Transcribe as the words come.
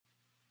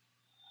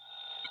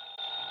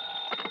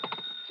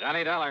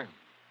Johnny Dollar.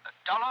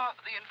 Dollar,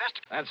 the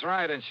investigator. That's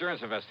right,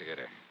 insurance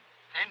investigator.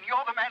 Then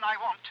you're the man I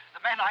want, the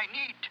man I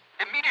need,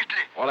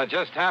 immediately. Well, it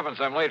just happens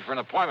I'm late for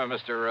an appointment,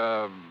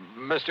 Mr.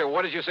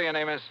 What did you say your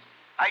name is?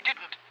 I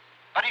didn't,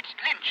 but it's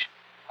Lynch.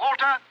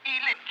 Walter E.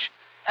 Lynch.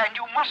 And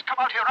you must come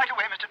out here right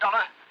away, Mr.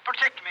 Dollar.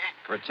 Protect me.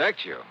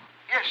 Protect you?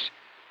 Yes.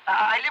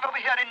 I live over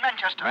here in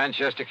Manchester.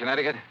 Manchester,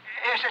 Connecticut?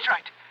 Yes, that's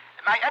right.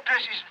 My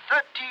address is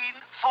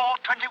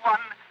 13421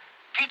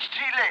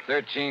 Peachtree Lane.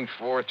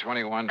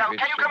 13421 Now,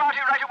 can you come out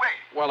here right away?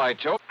 Well, I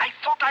told... I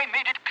thought I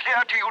made it clear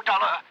to you,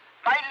 Dollar.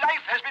 My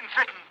life has been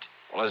threatened.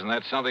 Well, isn't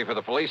that something for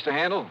the police to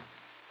handle?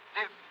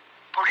 The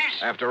police?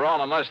 After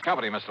all, unless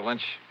company, Mr.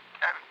 Lynch.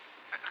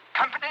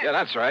 Company? Yeah,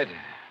 that's right.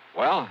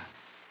 Well?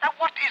 Now,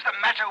 what is the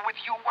matter with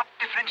you? What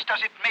difference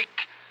does it make?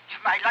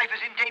 If my life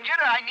is in danger,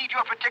 I need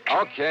your protection.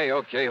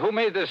 Okay. Who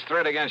made this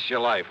threat against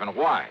your life, and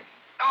why?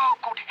 Oh,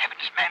 good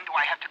heavens, man, do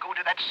I have to go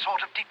to that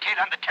sort of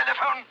detail on the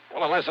telephone?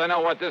 Well, unless I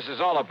know what this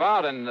is all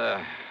about, and,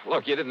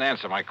 look, you didn't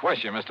answer my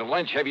question, Mr.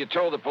 Lynch. Have you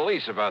told the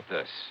police about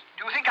this?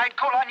 Do you think I'd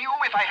call on you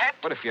if I had?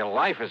 But if your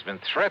life has been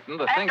threatened,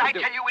 the thing to to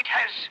do... tell you it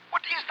has.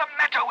 What is the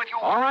matter with you?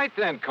 All right,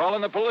 then. Call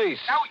in the police.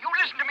 Now, you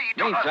listen to me,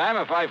 Dollar. Meantime,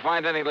 if I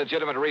find any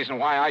legitimate reason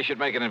why I should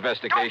make an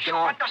investigation...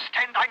 Don't you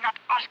understand? I'm not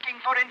asking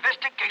for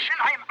investigation.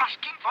 I'm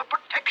asking for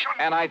protection.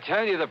 And I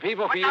tell you, the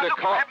people for you to look,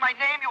 call... You have my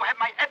name, you have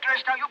my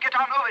address. Now, you get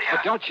on over here.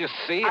 But don't you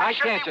see? I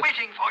can't shall be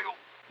waiting for you.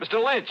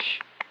 Mr. Lynch.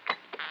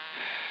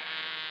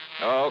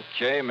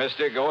 Okay,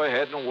 mister, go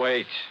ahead and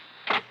wait.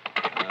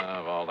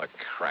 Of all the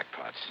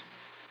crackpots.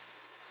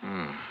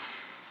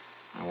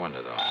 I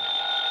wonder, though.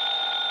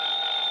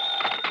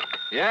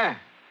 Yeah?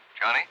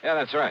 Johnny? Yeah,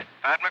 that's right.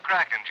 Pat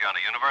McCracken,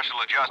 Johnny, Universal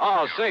Adjustment.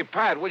 Oh, say,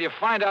 Pat, will you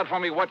find out for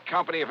me what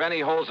company, if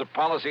any, holds a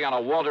policy on a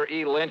Walter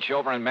E. Lynch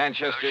over in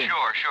Manchester?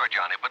 Sure,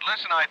 Johnny. But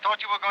listen, I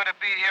thought you were going to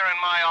be here in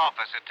my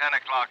office at 10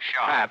 o'clock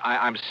sharp. Pat,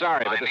 I'm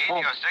sorry, but I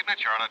need your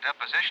signature on a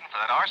deposition for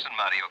that arson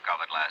matter you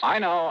covered last week. I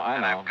know.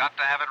 And I've got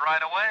to have it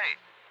right away.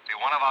 See,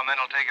 one of our men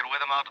will take it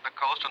with him out to the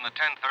coast on the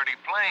 10:30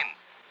 plane.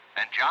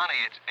 And, Johnny,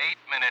 it's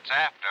 8 minutes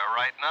after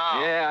right now.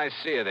 Yeah, I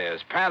see it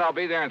is. Pat, I'll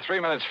be there in 3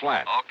 minutes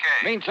flat.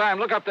 Okay. Meantime,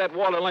 look up that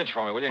Walter Lynch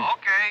for me, will you?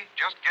 Okay.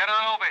 Just get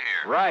on over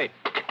here. Right.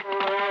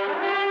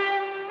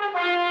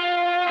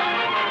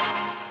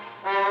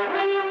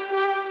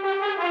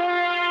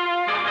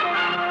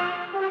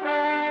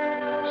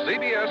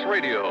 CBS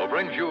Radio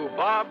brings you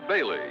Bob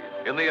Bailey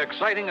in the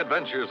exciting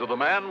adventures of the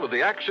man with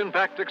the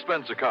action-packed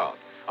expense account,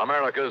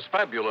 America's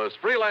fabulous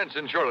freelance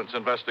insurance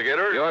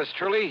investigator. Yours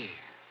truly,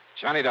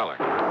 Johnny Dollar.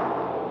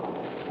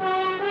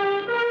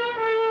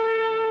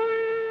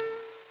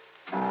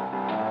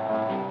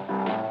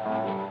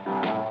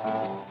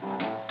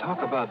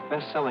 Talk about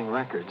best-selling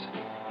records.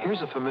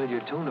 Here's a familiar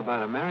tune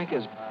about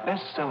America's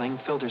best-selling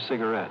filter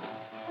cigarette,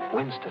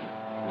 Winston.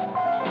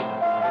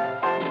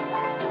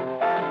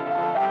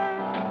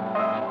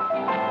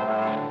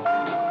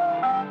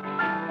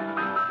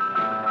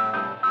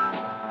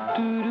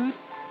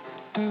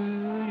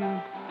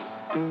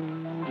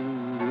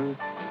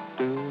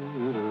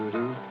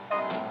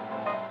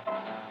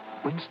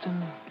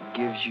 Winston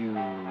gives you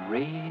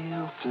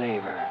real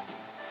flavor,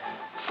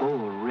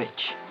 full,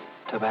 rich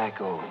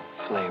tobacco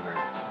flavor.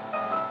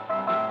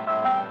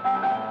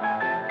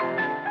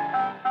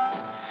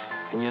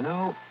 And you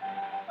know,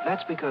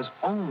 that's because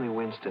only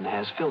Winston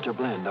has filter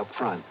blend up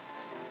front.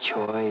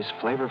 Choice,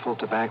 flavorful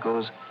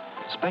tobaccos,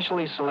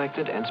 specially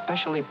selected and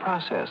specially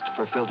processed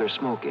for filter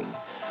smoking.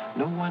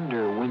 No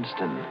wonder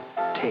Winston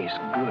tastes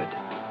good,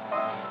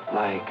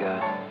 like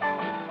a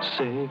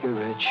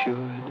cigarette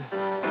should.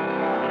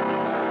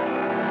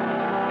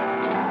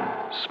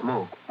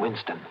 Smoke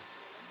Winston.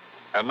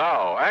 And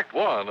now, Act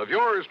One of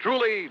yours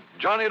truly,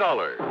 Johnny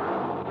Dollar.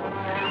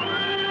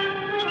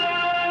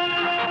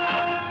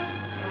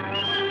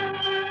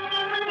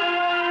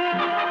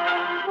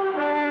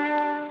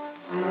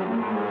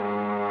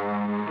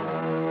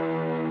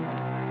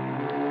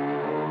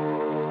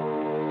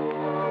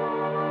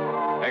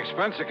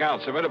 Expense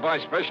account submitted by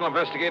Special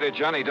Investigator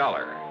Johnny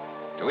Dollar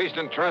to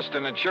Eastern Trust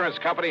and Insurance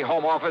Company,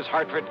 Home Office,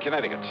 Hartford,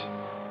 Connecticut.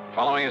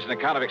 Following is an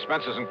account of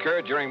expenses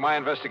incurred during my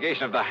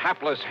investigation of the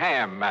Hapless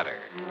ham matter.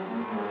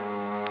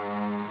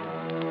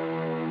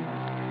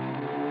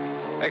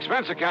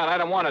 Expense account,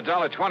 item one,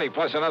 $1.20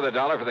 plus another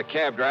 $1 for the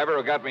cab driver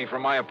who got me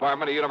from my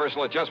apartment to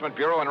Universal Adjustment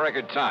Bureau in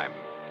record time.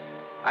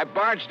 I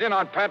barged in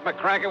on Pat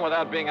McCracken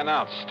without being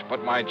announced.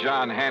 Put my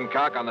John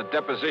Hancock on the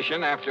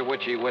deposition, after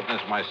which he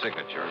witnessed my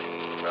signature.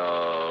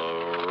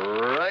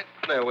 All right,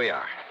 there we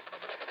are.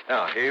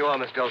 Now, here you are,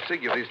 Miss Dulcie.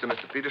 Give these to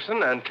Mr.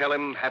 Peterson and tell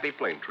him happy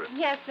plane trip.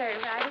 Yes, sir,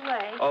 right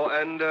away. Oh,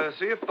 and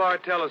see if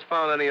Bartell has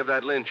found any of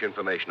that Lynch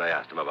information I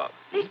asked him about.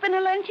 There's been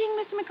a lynching,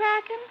 Mr.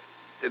 McCracken?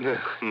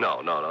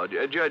 No.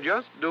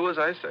 Just do as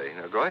I say.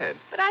 Now, go ahead.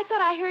 But I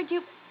thought I heard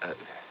you...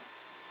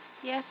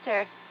 Yes,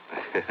 sir.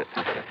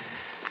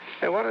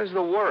 Hey, what is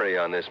the worry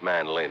on this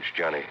man Lynch,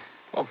 Johnny?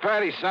 Well,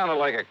 Pat, he sounded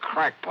like a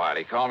crackpot.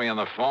 He called me on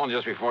the phone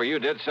just before you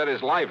did, said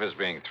his life is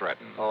being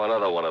threatened. Oh,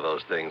 another one of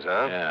those things,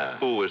 huh? Yeah.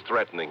 Who was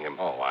threatening him?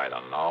 Oh, I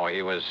don't know.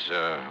 He was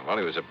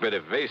a bit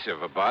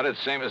evasive about it,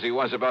 same as he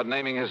was about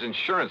naming his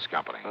insurance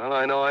company. Well,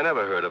 I know I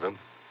never heard of him.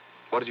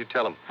 What did you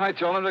tell him? I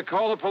told him to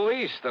call the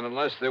police, that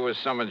unless there was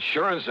some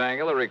insurance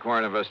angle that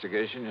required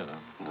investigation, you know.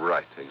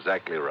 Right,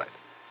 exactly right.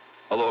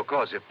 Although, of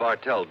course, if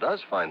Bartell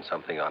does find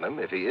something on him,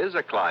 if he is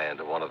a client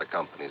of one of the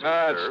companies we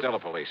It's serve... still a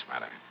police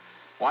matter.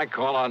 Why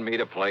call on me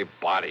to play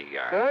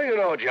bodyguard? Well, you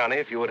know, Johnny,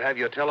 if you would have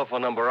your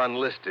telephone number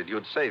unlisted,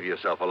 you'd save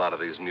yourself a lot of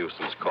these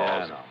nuisance calls.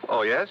 Yeah, I know.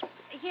 Oh, yes?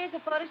 Here's a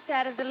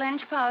photostat of the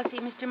Lynch policy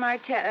Mr.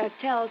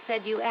 Martell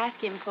said you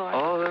asked him for.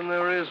 Oh, then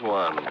there is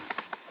one.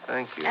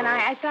 Thank you. And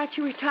I thought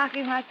you were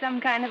talking about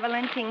some kind of a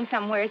lynching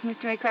somewhere,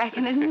 Mr.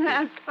 McCracken. Isn't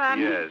that fun?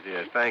 Yes.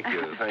 Thank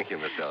you. Thank you,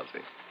 Miss Elsie.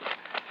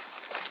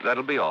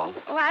 That'll be all.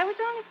 Oh, I was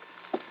only...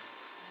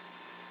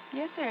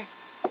 Yes, sir.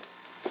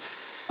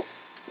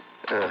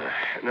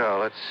 Now,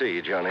 let's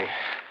see, Johnny.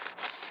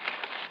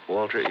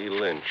 Walter E.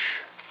 Lynch.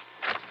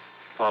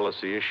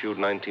 Policy issued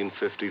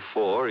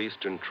 1954,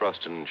 Eastern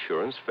Trust and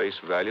Insurance. Face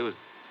value is...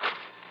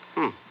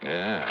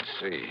 Yeah,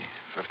 I see.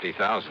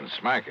 50,000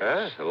 smackers.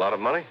 Yes, a lot of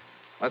money.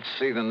 Let's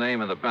see the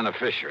name of the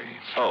beneficiary.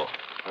 Oh,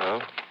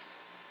 well,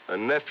 a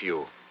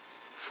nephew,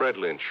 Fred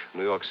Lynch,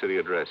 New York City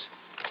address.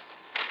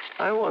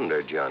 I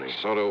wonder, Johnny.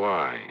 So do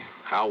I.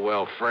 How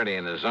well Freddie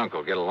and his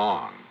uncle get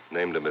along.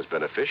 Named him as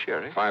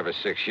beneficiary. 5 or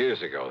 6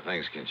 years ago,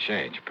 things can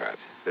change, Pat.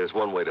 There's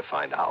one way to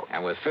find out.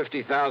 And with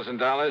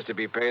 $50,000 to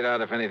be paid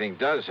out if anything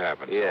does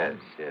happen to him.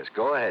 Yes.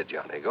 Go ahead,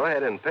 Johnny. Go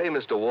ahead and pay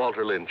Mr.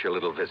 Walter Lynch a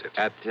little visit.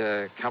 At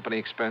company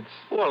expense?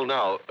 Well,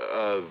 now,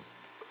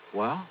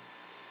 Well?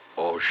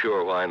 Oh,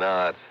 sure, why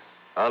not?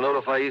 I'll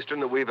notify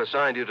Eastern that we've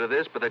assigned you to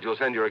this, but that you'll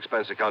send your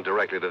expense account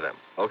directly to them.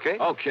 Okay?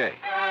 Okay.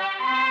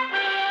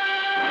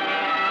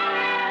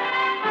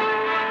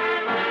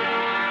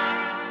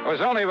 It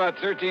was only about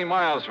 13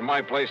 miles from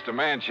my place to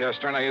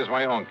Manchester, and I used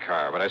my own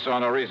car, but I saw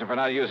no reason for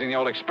not using the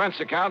old expense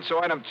account,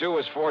 so item 2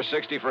 was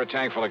 $4.60 for a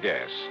tank full of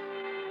gas.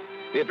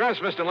 The address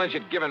Mr. Lynch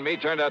had given me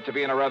turned out to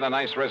be in a rather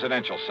nice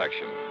residential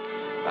section.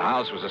 The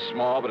house was a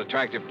small but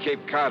attractive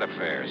Cape Cod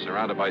affair,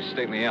 surrounded by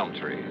stately elm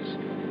trees.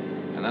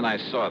 And then I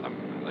saw them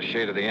in the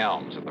shade of the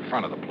elms at the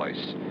front of the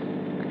place.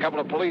 A couple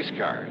of police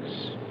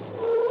cars.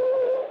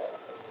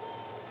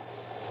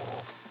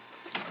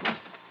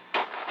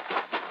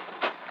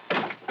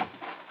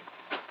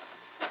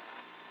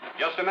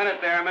 Just a minute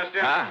there, mister.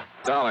 Ah,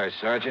 Dollar,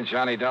 Sergeant.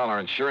 Johnny Dollar,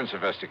 insurance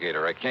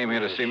investigator. I came here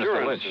to see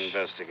Mr. Lynch.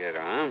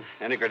 Investigator, huh?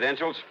 Any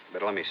credentials?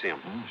 Better let me see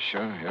them. Oh,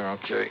 sure, you're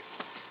okay.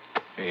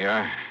 Here you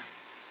are.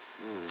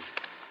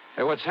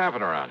 Hey, what's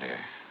happening around here?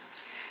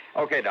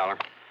 Okay, Dollar.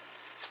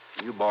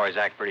 You boys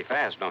act pretty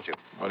fast, don't you?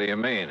 What do you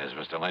mean? Is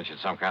Mr. Lynch in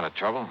some kind of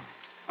trouble?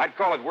 I'd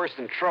call it worse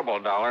than trouble,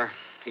 Dollar.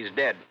 He's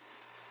dead.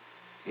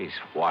 He's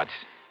what?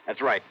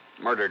 That's right.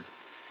 Murdered.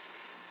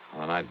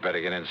 Well, then I'd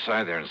better get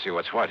inside there and see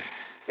what's what.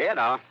 Yeah,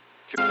 Dollar.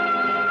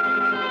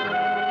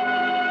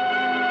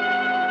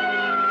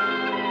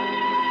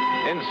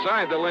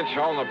 Inside the Lynch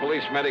home, the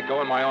police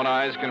medico and my own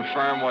eyes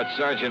confirmed what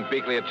Sergeant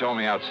Beakley had told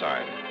me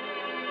outside.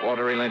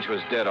 Walter E. Lynch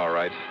was dead, all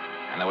right,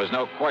 and there was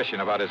no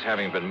question about his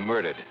having been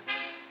murdered.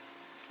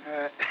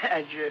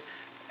 As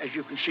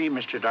you can see,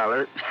 Mr.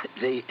 Dollar,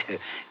 the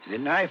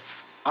knife,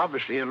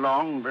 obviously a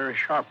long, very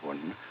sharp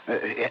one,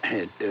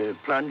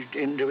 plunged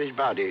into his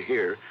body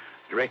here,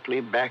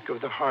 directly back of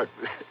the heart.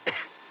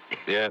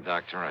 Yeah,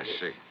 Doctor, I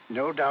see.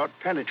 No doubt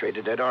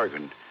penetrated that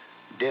organ.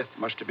 Death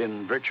must have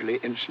been virtually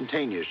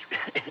instantaneous.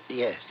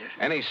 Yes.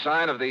 Any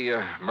sign of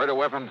the murder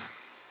weapon?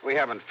 We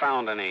haven't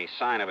found any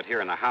sign of it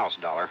here in the house,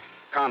 Dollar.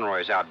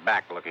 Conroy's out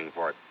back looking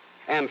for it.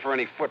 And for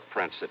any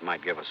footprints that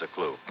might give us a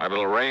clue. That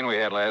little rain we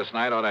had last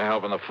night ought to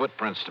help in the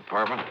footprints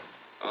department.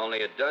 Only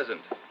it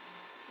doesn't.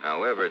 Now,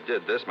 whoever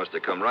did this must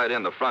have come right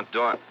in the front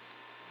door.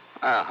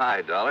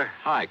 Hi, Dollar.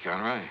 Hi,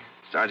 Conroy.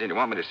 Sergeant, you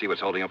want me to see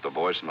what's holding up the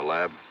boys from the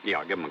lab? Yeah,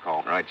 I'll give him a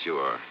call. Right, you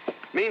are.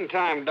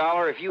 Meantime,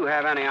 Dollar, if you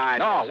have any ideas...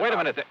 No, wait a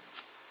minute.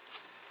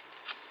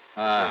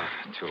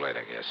 Too late,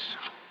 I guess.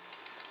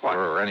 What? If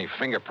there were any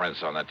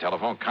fingerprints on that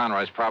telephone,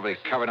 Conroy's probably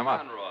covered them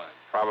up.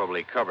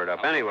 Probably covevered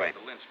up anyway.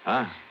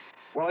 Huh?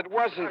 Well, it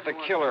wasn't the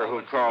killer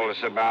who called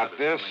us about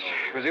this.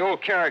 It was the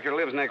old character who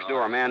lives next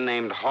door, a man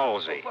named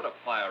Halsey.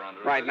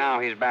 Right now,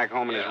 he's back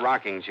home in his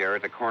rocking chair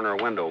at the corner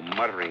window,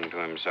 muttering to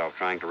himself,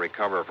 trying to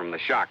recover from the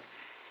shock.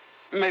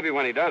 Maybe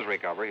when he does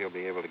recover, he'll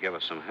be able to give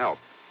us some help.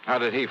 How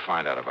did he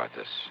find out about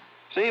this?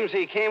 Seems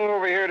he came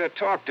over here to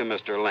talk to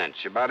Mr.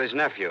 Lynch about his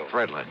nephew.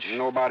 Fred Lynch.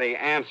 Nobody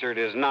answered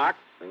his knock.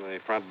 The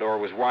front door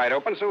was wide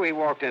open, so he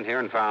walked in here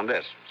and found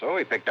this. So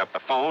he picked up the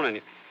phone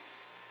and...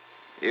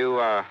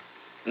 You,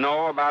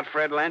 know about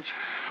Fred Lynch?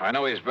 I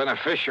know he's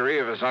beneficiary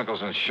of his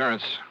uncle's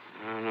insurance.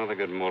 Another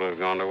good motive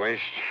gone to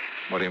waste.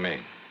 What do you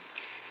mean?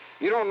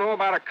 You don't know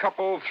about a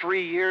couple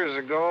 3 years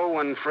ago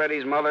when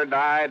Freddie's mother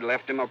died,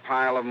 left him a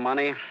pile of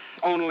money,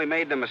 only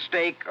made the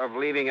mistake of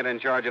leaving it in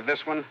charge of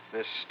this one,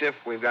 this stiff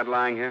we've got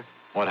lying here?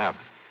 What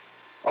happened?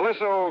 Well,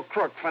 this old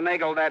crook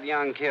finagled that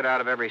young kid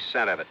out of every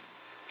cent of it.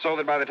 So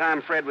that by the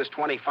time Fred was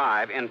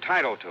 25,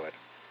 entitled to it,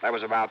 that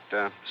was about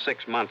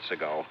 6 months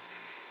ago,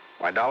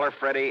 why, Dollar,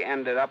 Freddie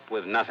ended up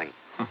with nothing.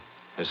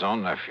 His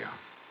own nephew.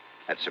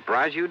 That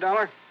surprise you,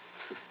 Dollar?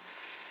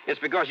 It's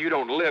because you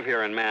don't live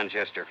here in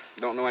Manchester.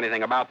 Don't know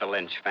anything about the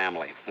Lynch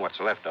family, what's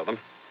left of them,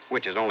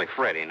 which is only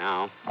Freddie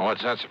now. Oh,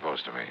 what's that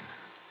supposed to mean?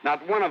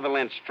 Not one of the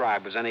Lynch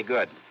tribe was any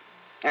good.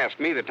 Ask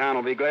me, the town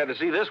will be glad to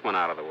see this one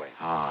out of the way.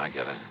 Oh, I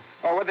get it.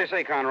 Oh, what'd they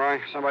say,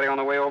 Conroy? Somebody on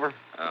the way over?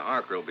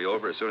 Archer will be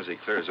over as soon as he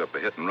clears up a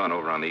hit and run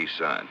over on the east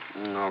side.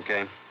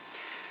 Okay.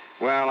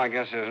 Well, I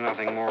guess there's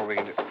nothing more we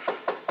can do.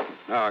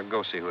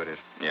 Go see who it is.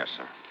 Yes,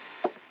 sir.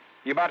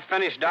 You about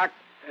finished, Doc?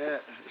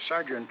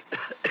 Sergeant,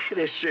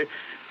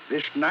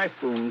 this knife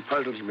wound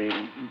puzzles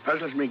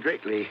me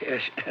greatly.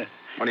 Yes.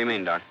 What do you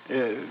mean, Doc?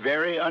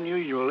 Very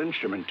unusual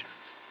instrument.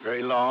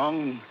 Very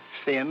long,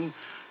 thin,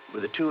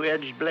 with a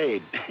two-edged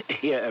blade.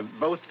 Yeah,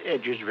 both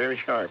edges very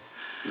sharp.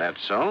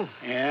 That's so?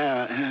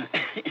 Yeah,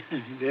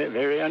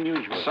 very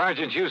unusual.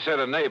 Sergeant, you said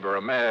a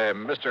neighbor,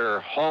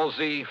 Mr.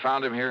 Halsey,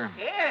 found him here?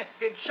 Yeah,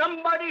 did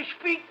somebody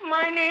speak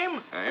my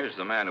name? Here's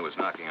the man who was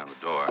knocking on the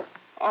door.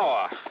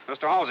 Oh,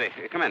 Mr. Halsey,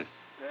 come in.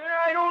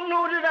 I don't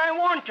know that I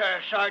want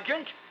her,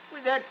 Sergeant.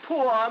 With that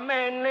poor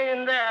man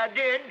laying there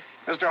dead.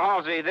 Mr.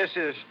 Halsey, this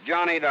is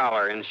Johnny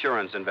Dollar,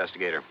 insurance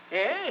investigator.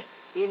 Eh?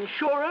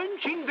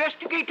 Insurance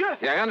investigator?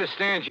 Yeah, I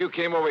understand you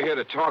came over here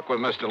to talk with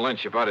Mr.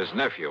 Lynch about his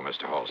nephew,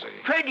 Mr. Halsey.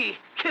 Freddie,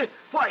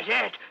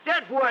 why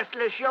that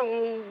worthless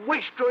young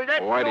wastrel,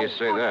 that... Why do you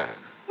say that?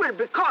 Well,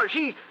 because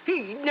he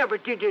never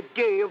did a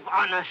day of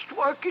honest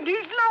work in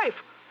his life.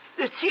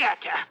 The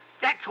theater,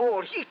 that's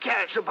all he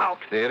cares about.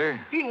 Theater?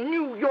 In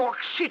New York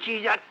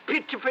City, that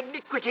pit of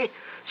iniquity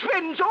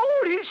spends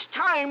all his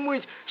time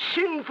with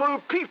sinful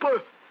people,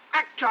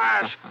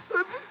 actors,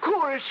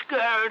 chorus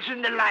girls,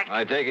 and the like.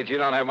 I take it you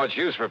don't have much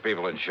use for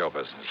people in show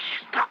business.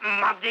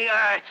 Scum of the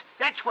earth.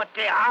 That's what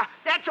they are.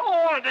 That's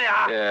all they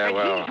are. Yeah, and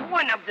well, he's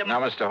one of them.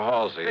 Now, Mr.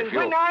 Halsey, and if you...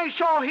 when I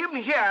saw him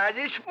here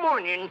this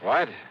morning...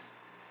 What?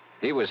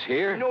 He was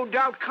here? No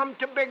doubt come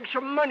to beg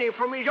some money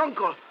from his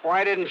uncle.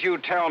 Why didn't you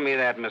tell me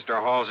that, Mr.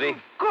 Halsey?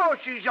 Of course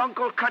his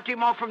uncle cut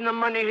him off from the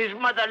money his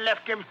mother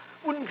left him.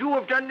 Wouldn't you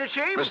have done the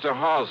same? Mr.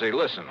 Halsey,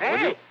 listen, will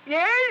you...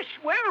 Yes,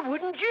 well,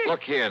 wouldn't you?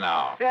 Look here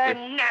now.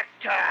 An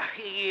actor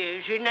he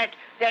is in that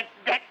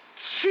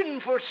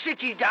sinful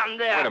city down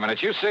there. Wait a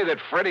minute. You say that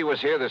Freddie was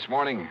here this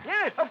morning?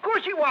 Yeah, of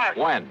course he was.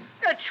 When?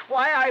 That's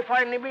why I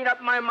finally made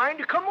up my mind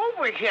to come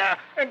over here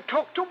and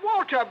talk to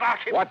Walter about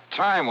him. What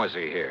time was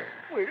he here?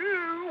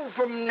 Well,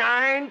 from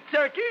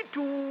 9:30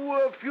 to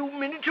a few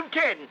minutes of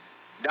 10.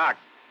 Doc,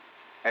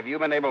 have you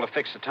been able to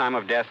fix the time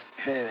of death?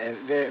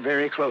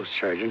 Very close,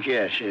 Sergeant,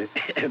 yes.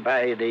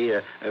 By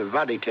the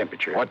body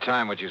temperature. What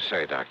time would you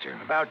say, Doctor?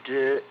 About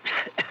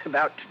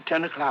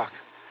 10 o'clock.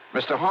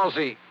 Mr.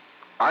 Halsey,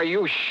 are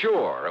you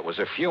sure it was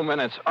a few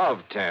minutes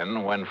of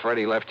 10 when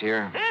Freddie left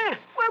here?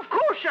 Well, of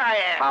course I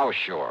am. How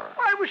sure?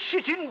 I was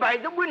sitting by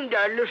the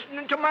window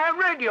listening to my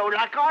radio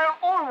like I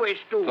always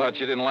do. Thought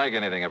you didn't like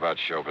anything about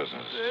show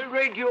business.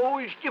 Radio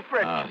is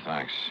different. Oh,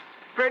 thanks.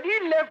 Freddie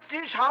left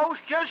his house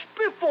just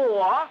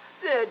before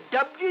the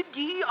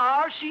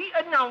WDRC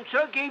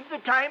announcer gave the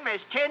time as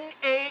 10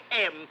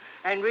 a.m.,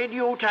 and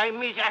radio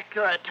time is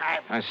accurate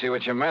time. I see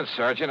what you meant,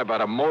 Sergeant,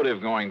 about a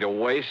motive going to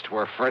waste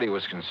where Freddie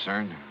was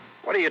concerned.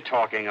 What are you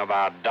talking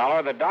about,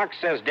 Dollar? The doc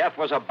says death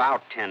was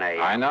about 10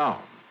 a.m. I know.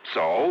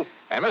 So?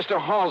 And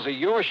Mr. Halsey,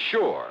 you're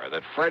sure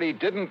that Freddie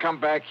didn't come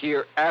back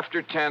here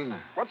after 10?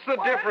 What's the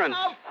difference?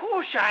 Of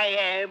course I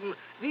am.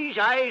 These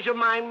eyes of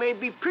mine may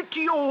be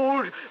pretty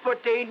old,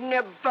 but they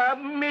never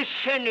miss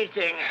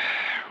anything.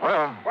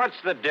 Well... What's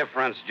the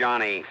difference,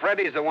 Johnny?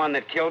 Freddie's the one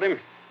that killed him.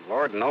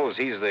 Lord knows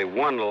he's the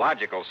one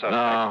logical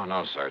suspect.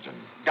 No, Sergeant.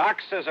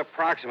 Doc says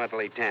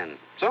approximately 10.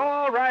 So,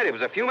 all right, it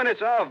was a few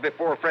minutes of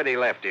before Freddie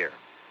left here.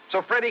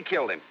 So Freddie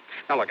killed him.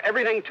 Now, look,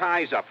 everything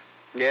ties up.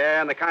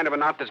 Yeah, and the kind of a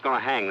knot that's going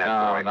to hang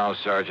that boy. No,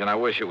 Sergeant, I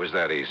wish it was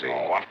that easy.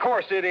 Oh, of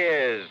course it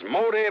is.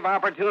 Motive,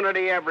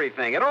 opportunity,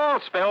 everything. It all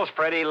spells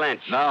Freddie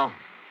Lynch. No.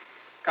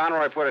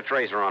 Conroy, put a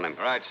tracer on him.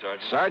 Right,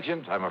 Sergeant.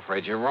 Sergeant, I'm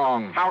afraid you're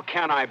wrong. How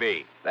can I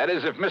be? That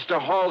is, if Mr.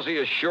 Halsey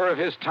is sure of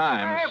his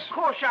times... Of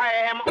course I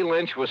am.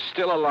 Lynch was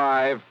still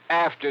alive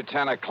after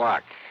 10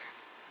 o'clock.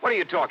 What are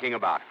you talking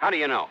about? How do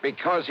you know?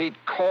 Because he'd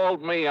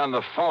called me on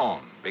the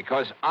phone.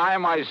 Because I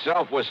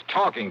myself was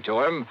talking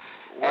to him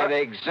at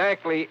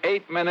exactly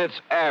 8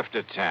 minutes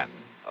after 10.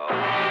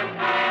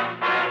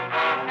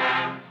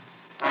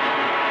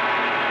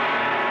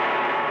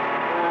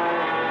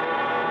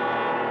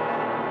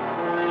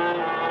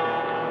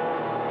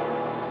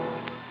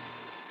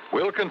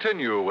 We'll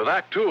continue with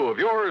Act Two of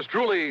yours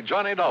truly,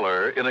 Johnny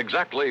Dollar, in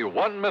exactly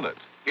 1 minute.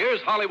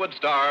 Here's Hollywood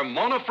star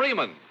Mona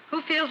Freeman.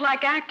 Who feels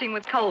like acting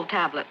with cold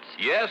tablets?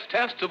 Yes,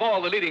 tests of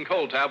all the leading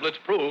cold tablets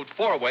proved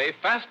 4-way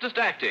fastest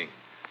acting.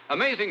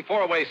 Amazing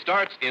 4-way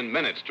starts in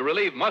minutes to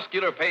relieve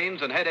muscular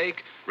pains and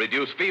headache,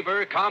 reduce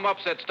fever, calm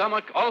upset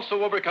stomach,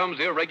 also overcomes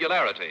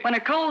irregularity. When a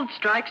cold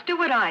strikes, do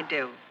what I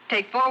do.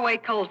 Take 4-way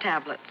cold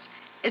tablets.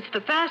 It's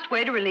the fast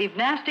way to relieve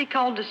nasty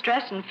cold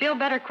distress and feel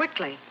better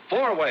quickly.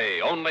 Four-way,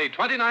 only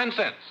 29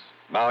 cents.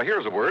 Now,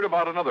 here's a word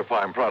about another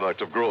fine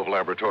product of Grove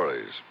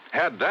Laboratories.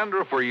 Had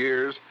dandruff for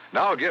years?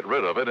 Now get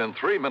rid of it in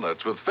 3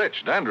 minutes with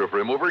Fitch Dandruff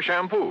Remover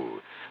Shampoo.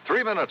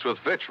 3 minutes with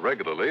Fitch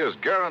regularly is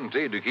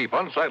guaranteed to keep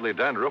unsightly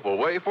dandruff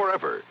away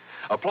forever.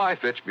 Apply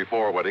Fitch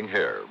before wetting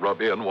hair.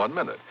 Rub in 1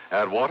 minute.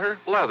 Add water,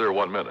 lather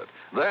 1 minute.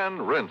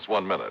 Then rinse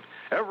 1 minute.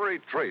 Every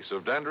trace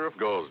of dandruff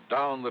goes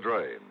down the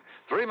drain.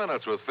 3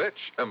 minutes with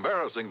Fitch,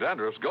 embarrassing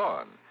dandruff's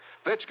gone.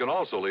 Fitch can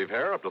also leave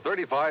hair up to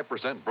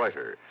 35%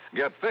 brighter.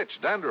 Get Fitch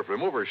Dandruff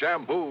Remover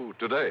Shampoo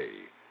today.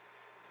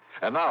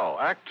 And now,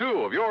 Act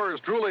Two of yours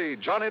truly,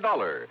 Johnny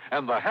Dollar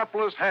and the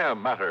Hapless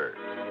Ham Matter.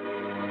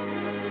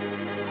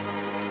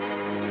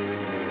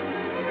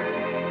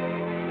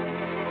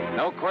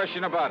 No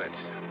question about it.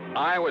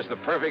 I was the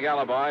perfect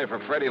alibi for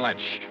Freddie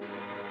Lynch.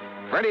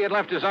 Freddie had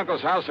left his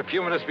uncle's house a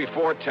few minutes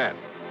before 10.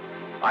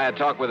 I had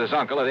talked with his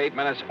uncle at 8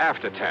 minutes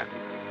after 10.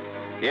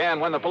 Yeah,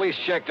 and when the police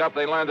checked up,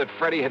 they learned that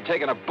Freddie had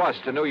taken a bus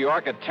to New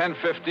York at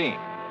 10:15.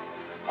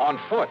 On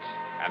foot,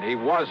 and he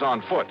was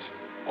on foot.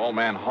 Old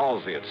man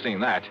Halsey had seen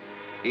that.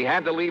 He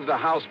had to leave the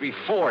house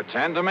before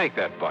 10 to make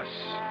that bus.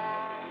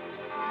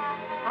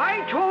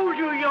 I told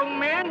you, young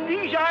man,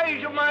 these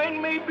eyes of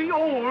mine may be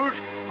old,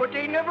 but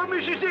they never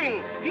miss a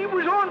thing. He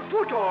was on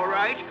foot, all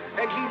right,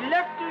 and he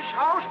left this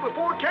house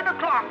before 10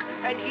 o'clock,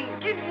 and he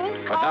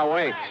didn't come But now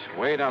wait, back.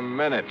 wait a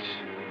minute.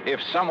 If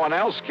someone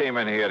else came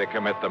in here to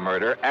commit the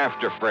murder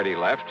after Freddie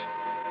left,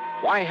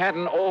 why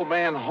hadn't old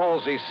man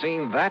Halsey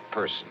seen that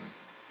person?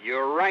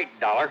 You're right,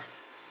 Dollar.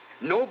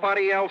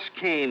 Nobody else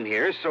came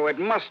here, so it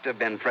must have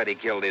been Freddie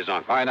killed his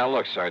uncle. All right, now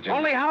look, Sergeant.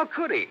 Only how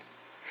could he?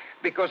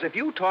 Because if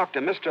you talked to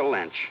Mr.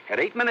 Lynch at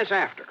 8 minutes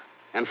after,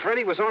 and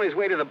Freddie was on his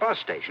way to the bus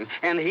station,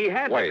 and he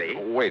had Wait, to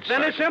be... wait, then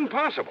Sergeant. it's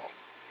impossible.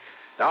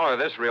 Dollar,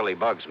 this really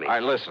bugs me. All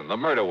right, listen, the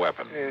murder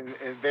weapon.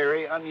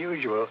 Very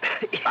unusual.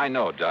 I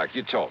know, Doc,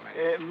 you told me.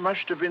 It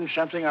must have been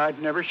something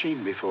I'd never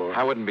seen before.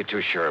 I wouldn't be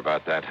too sure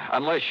about that,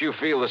 unless you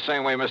feel the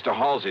same way Mr.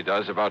 Halsey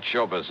does about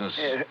show business.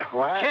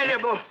 Why?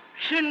 Terrible,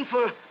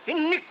 sinful,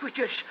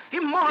 iniquitous,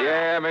 immoral.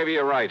 Yeah, maybe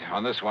you're right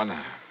on this one.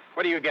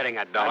 What are you getting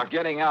at, Dollar?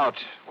 Getting out.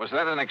 Was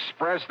that an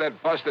express,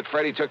 that bus that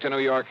Freddie took to New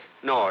York?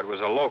 No, it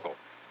was a local.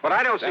 But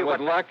I don't see Then what...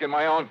 with luck in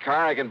my own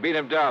car, I can beat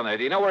him down there.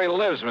 Do you know where he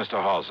lives,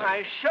 Mr. Halsey?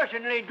 I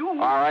certainly do. All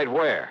right,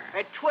 where?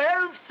 At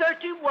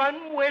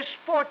 1231 West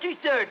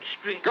 43rd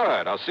Street.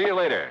 Good. I'll see you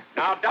later.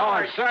 Now, Oh,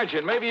 Dollar... and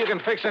Sergeant, maybe you can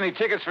fix any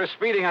tickets for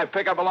speeding I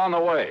pick up along the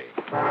way.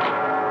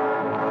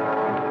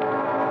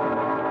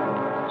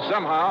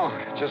 Somehow,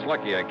 just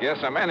lucky, I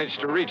guess, I managed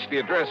to reach the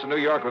address in New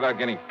York without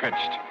getting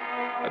pinched.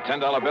 A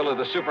 $10 bill of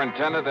the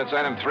superintendent, that's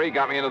item 3,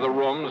 got me into the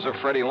rooms of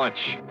Freddie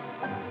Lynch.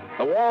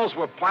 The walls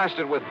were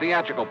plastered with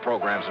theatrical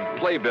programs and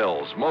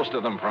playbills, most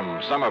of them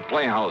from summer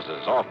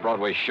playhouses,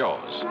 off-Broadway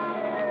shows.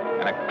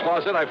 In a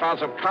closet, I found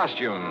some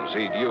costumes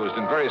he'd used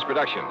in various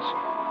productions.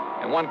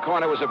 In one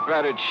corner was a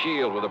battered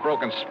shield with a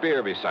broken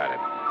spear beside it.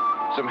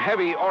 Some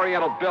heavy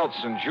oriental belts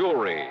and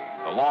jewelry.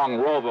 The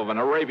long robe of an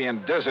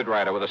Arabian desert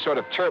rider with a sort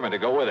of turban to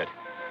go with it.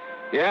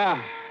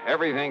 Yeah,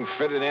 everything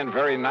fitted in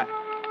very nice.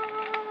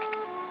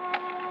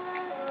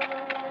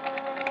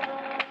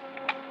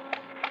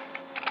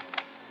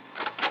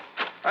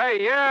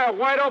 Hey, yeah,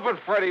 wide open,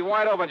 Freddie,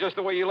 wide open, just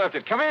the way you left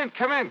it. Come in,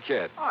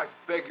 kid. I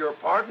beg your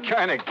pardon?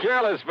 Kind of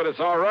careless, but it's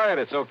all right.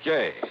 It's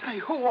okay. Hey,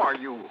 who are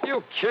you?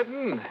 You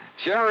kidding?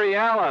 Jerry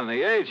Allen,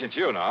 the agent,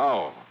 you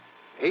know.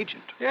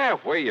 Agent? Yeah,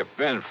 where you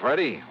been,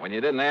 Freddie? When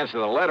you didn't answer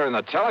the letter and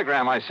the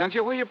telegram I sent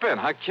you, where you been,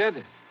 huh,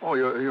 kid? Oh,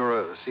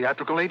 you're a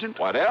theatrical agent?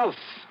 What else?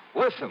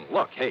 Listen,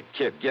 look, hey,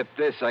 kid, get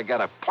this. I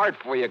got a part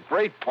for you,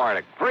 great part,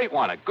 a great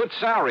one, a good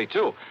salary,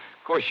 too.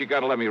 Of course, you got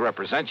to let me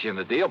represent you in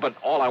the deal, but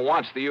all I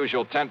want's the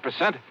usual 10%.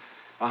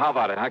 Well, how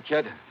about it, huh,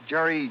 kid?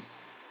 Jerry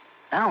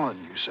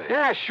Allen, you say?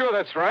 Yeah, sure,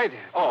 that's right.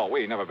 Oh,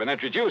 we never been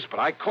introduced, but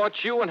I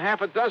caught you in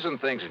half a dozen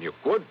things, and you're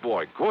good,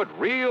 boy, good,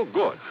 real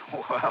good.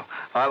 Well,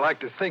 I like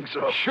to think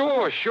so.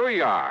 Sure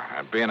you are.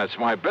 And being it's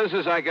my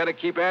business, I got to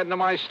keep adding to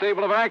my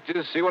stable of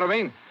actors, see what I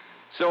mean?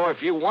 So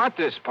if you want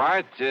this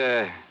part,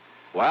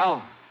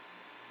 well...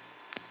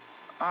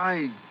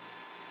 I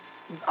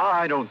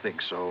don't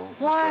think so,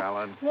 What? Mr.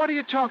 Allen. What are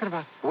you talking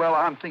about? Well,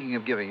 I'm thinking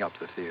of giving up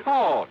the theater.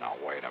 Oh, now,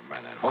 wait a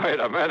minute. Wait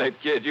a minute,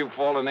 kid. You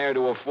fallen heir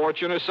to a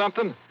fortune or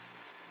something?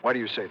 Why do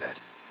you say that?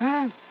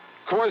 Of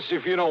course,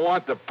 if you don't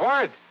want the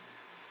part.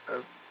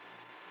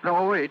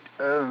 No, wait.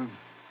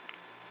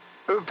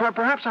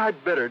 Perhaps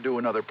I'd better do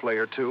another play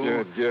or two.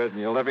 Good. And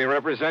you'll let me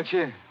represent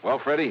you? Well,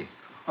 Freddie?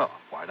 Oh,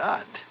 why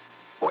not?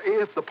 Well,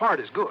 if the part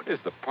is good. Is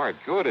the part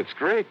good? It's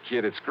great,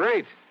 kid. It's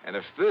great. And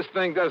if this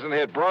thing doesn't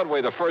hit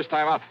Broadway the first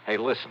time out... Hey,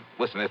 listen.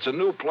 It's a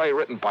new play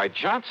written by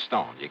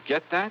Johnstone. You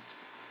get that?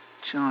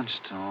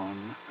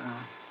 Johnstone.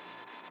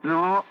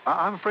 No,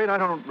 I'm afraid I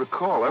don't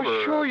recall ever...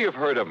 Oh, sure you've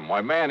heard of him.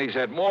 Why, man, he's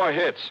had more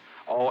hits.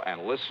 Oh,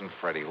 and listen,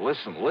 Freddie.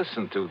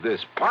 Listen to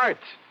this part.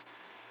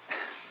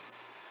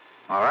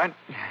 All right.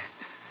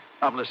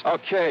 I'm listening.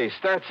 Okay,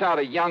 starts out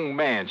a young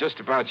man,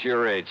 just about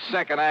your age.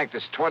 Second act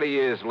is 20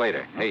 years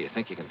later. Hey, you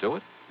think you can do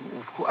it?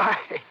 Why?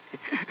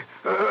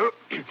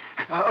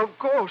 Of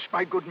course,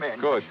 my good man.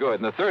 Good, good.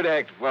 And the third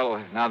act,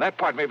 well, now that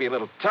part may be a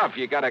little tough.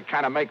 You got to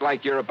kind of make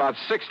like you're about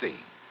 60.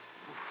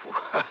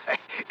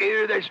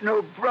 There's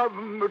no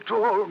problem at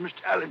all, Mr.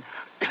 Allen.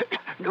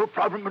 No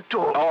problem at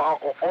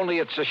all. Only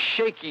it's a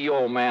shaky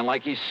old man,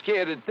 like he's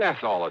scared to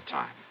death all the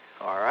time.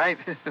 All right.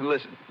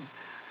 Listen.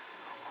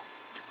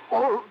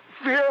 All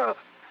fear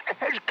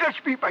has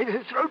clutched me by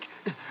the throat.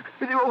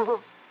 The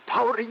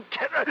overpowering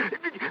terror.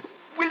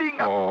 Willing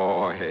up.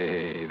 Oh,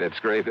 hey, that's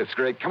great, that's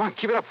great. Come on,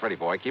 keep it up, Freddie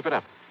boy, keep it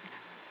up.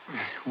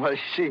 Well,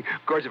 see,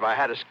 of course, if I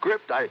had a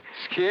script,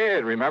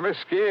 Scared, remember?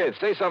 Scared.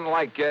 Say something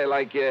like,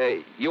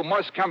 you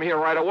must come here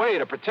right away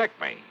to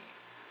protect me.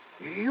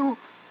 You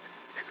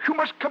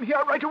must come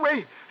here right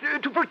away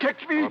to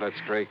protect me. Oh, that's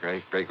great,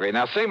 great, great, great.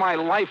 Now, say my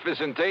life is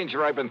in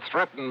danger. I've been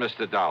threatened,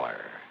 Mr. Dollar.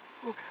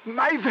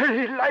 My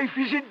very life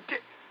is in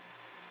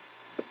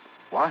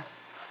What?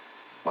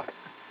 What?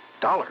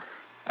 Dollar?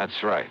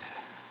 That's right.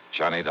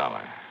 Johnny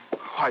Dollar.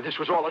 Why, this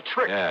was all a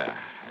trick. Yeah,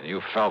 and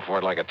you fell for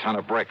it like a ton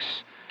of bricks.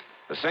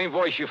 The same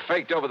voice you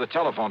faked over the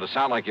telephone to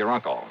sound like your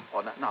uncle.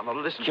 Oh, no,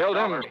 listen. Killed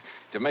him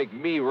to make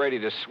me ready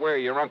to swear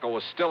your uncle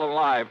was still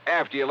alive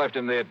after you left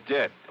him there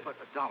dead. But,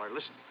 Dollar,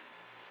 listen.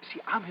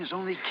 See, I'm his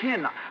only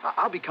kin.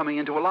 I'll be coming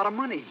into a lot of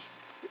money.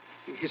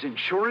 His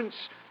insurance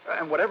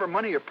and whatever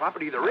money or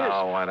property there is.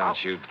 Oh, why don't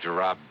you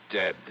drop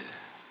dead?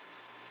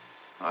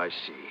 I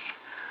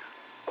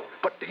see.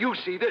 But do you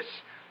see this?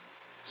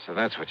 So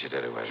that's what you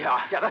did it with.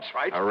 Yeah, that's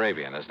right.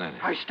 Arabian, isn't it?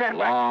 I stand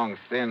back. Long,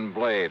 thin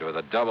blade with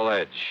a double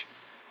edge.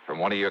 From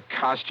one of your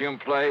costume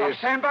plays? I'll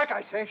stand back,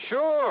 I say.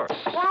 Sure.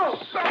 Whoa!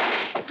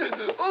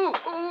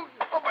 Oh,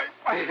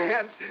 my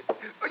hand.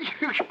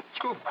 You've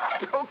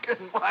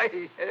broken my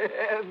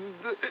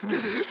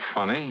hand.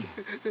 Funny.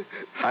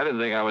 I didn't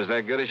think I was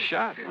that good a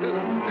shot.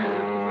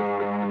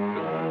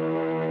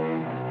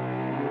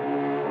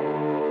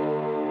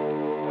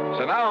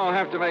 So now I'll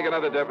have to make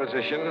another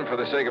deposition for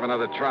the sake of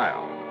another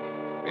trial.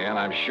 And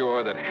I'm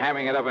sure that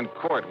hamming it up in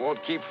court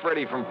won't keep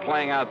Freddie from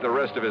playing out the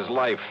rest of his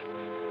life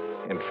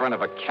in front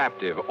of a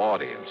captive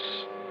audience.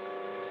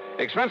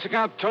 Expense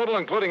account total,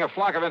 including a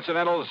flock of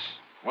incidentals,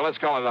 well, let's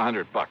call it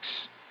 $100.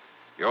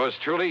 Yours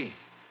truly,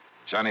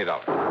 Johnny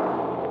Dollar.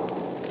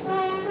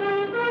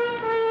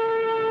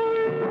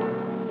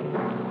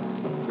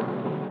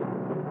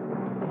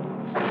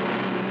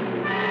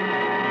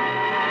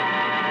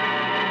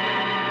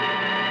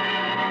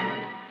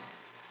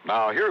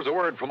 Now, here's a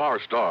word from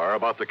our star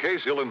about the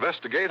case he'll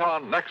investigate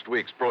on next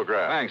week's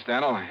program. Thanks,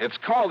 Daniel. It's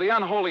called The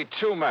Unholy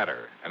Two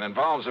Matter and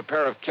involves a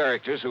pair of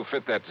characters who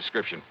fit that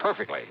description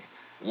perfectly.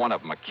 One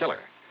of them a killer.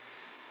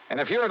 And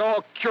if you're at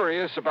all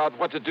curious about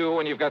what to do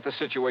when you've got the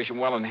situation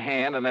well in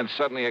hand and then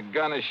suddenly a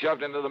gun is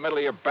shoved into the middle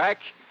of your back,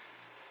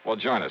 well,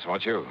 join us,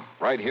 won't you?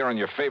 Right here on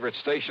your favorite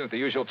station at the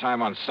usual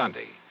time on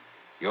Sunday.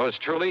 Yours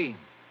truly,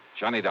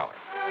 Johnny Dollar.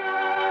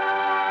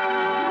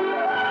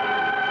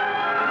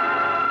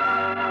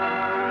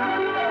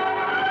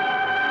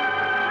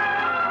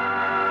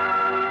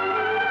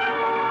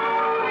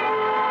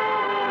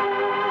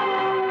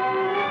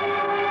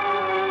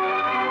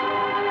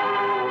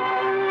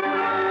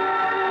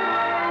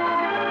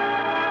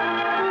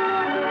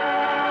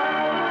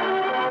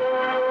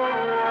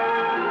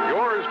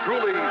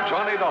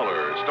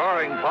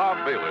 Starring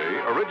Bob Bailey,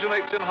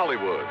 originates in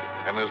Hollywood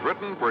and is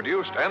written,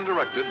 produced, and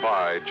directed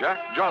by Jack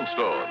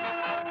Johnstone.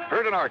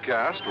 Heard in our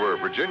cast were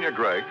Virginia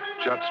Gregg,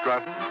 Chet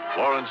Stratton,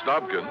 Lawrence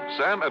Dobkin,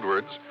 Sam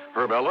Edwards,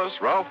 Herb Ellis,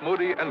 Ralph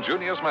Moody, and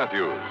Junius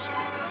Matthews.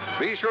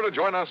 Be sure to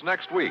join us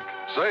next week,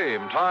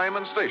 same time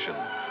and station,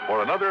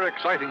 for another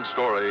exciting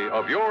story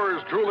of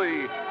yours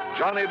truly,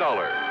 Johnny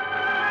Dollar.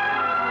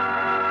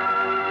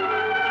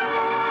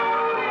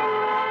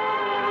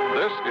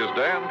 This is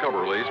Dan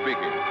Coverly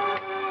speaking.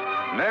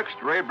 Next,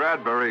 Ray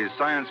Bradbury's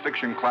science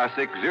fiction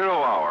classic,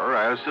 0 Hour,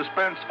 as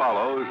suspense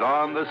follows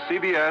on the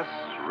CBS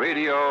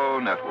Radio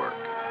Network.